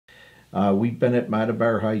We've been at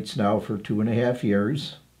Montabaur Heights now for 2.5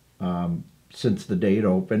 years, since the day it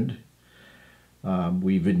opened.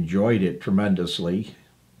 We've enjoyed it tremendously,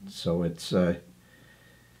 so it's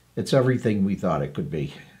everything we thought it could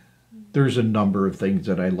be. There's a number of things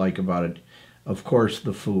that I like about it. Of course,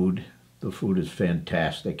 the food. The food is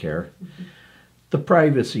fantastic here. The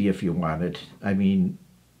privacy, if you want it. I mean,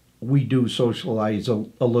 we do socialize a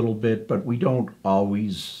little bit, but we don't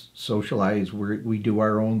always socialize. We do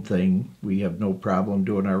our own thing. We have no problem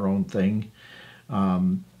doing our own thing.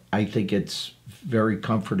 I think it's very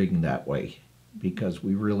comforting that way because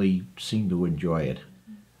we really seem to enjoy it.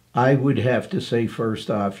 I would have to say,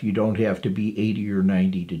 first off, you don't have to be 80 or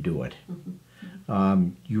 90 to do it.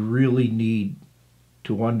 You really need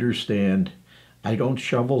to understand, I don't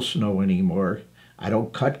shovel snow anymore. I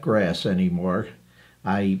don't cut grass anymore.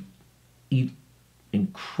 I eat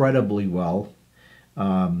incredibly well.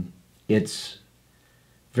 It's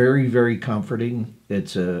very, very comforting.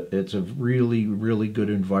 It's a really, really good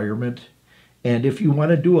environment. And if you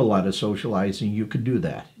want to do a lot of socializing, you can do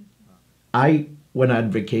that. I went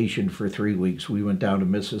on vacation for 3 weeks. We went down to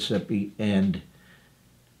Mississippi, and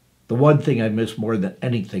the one thing I missed more than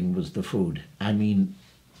anything was the food. I mean,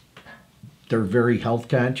 they're very health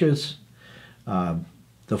conscious.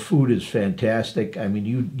 The food is fantastic. I mean,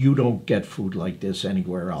 you don't get food like this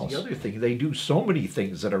anywhere else. The other thing, they do so many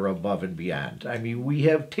things that are above and beyond. I mean, we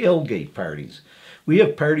have tailgate parties. We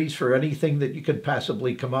have parties for anything that you could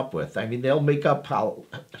possibly come up with. I mean, they'll make up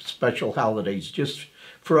special holidays just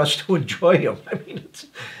for us to enjoy them. I mean,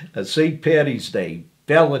 it's St. Patty's Day,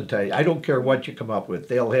 Valentine's, I don't care what you come up with.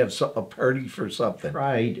 They'll have a party for something.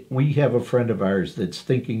 Right. We have a friend of ours that's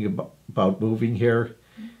thinking about moving here.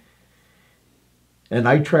 And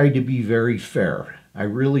I tried to be very fair. I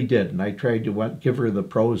really did. And I tried to give her the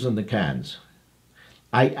pros and the cons.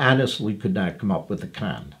 I honestly could not come up with a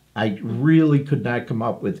con. I really could not come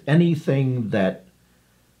up with anything that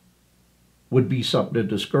would be something to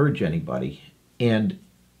discourage anybody. And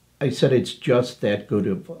I said it's just that good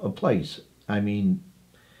of a place. I mean,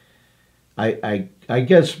 I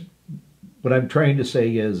guess what I'm trying to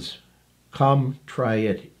say is come try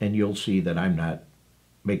it and you'll see that I'm not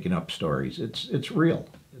making up stories. It's real.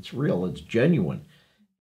 It's real. It's genuine.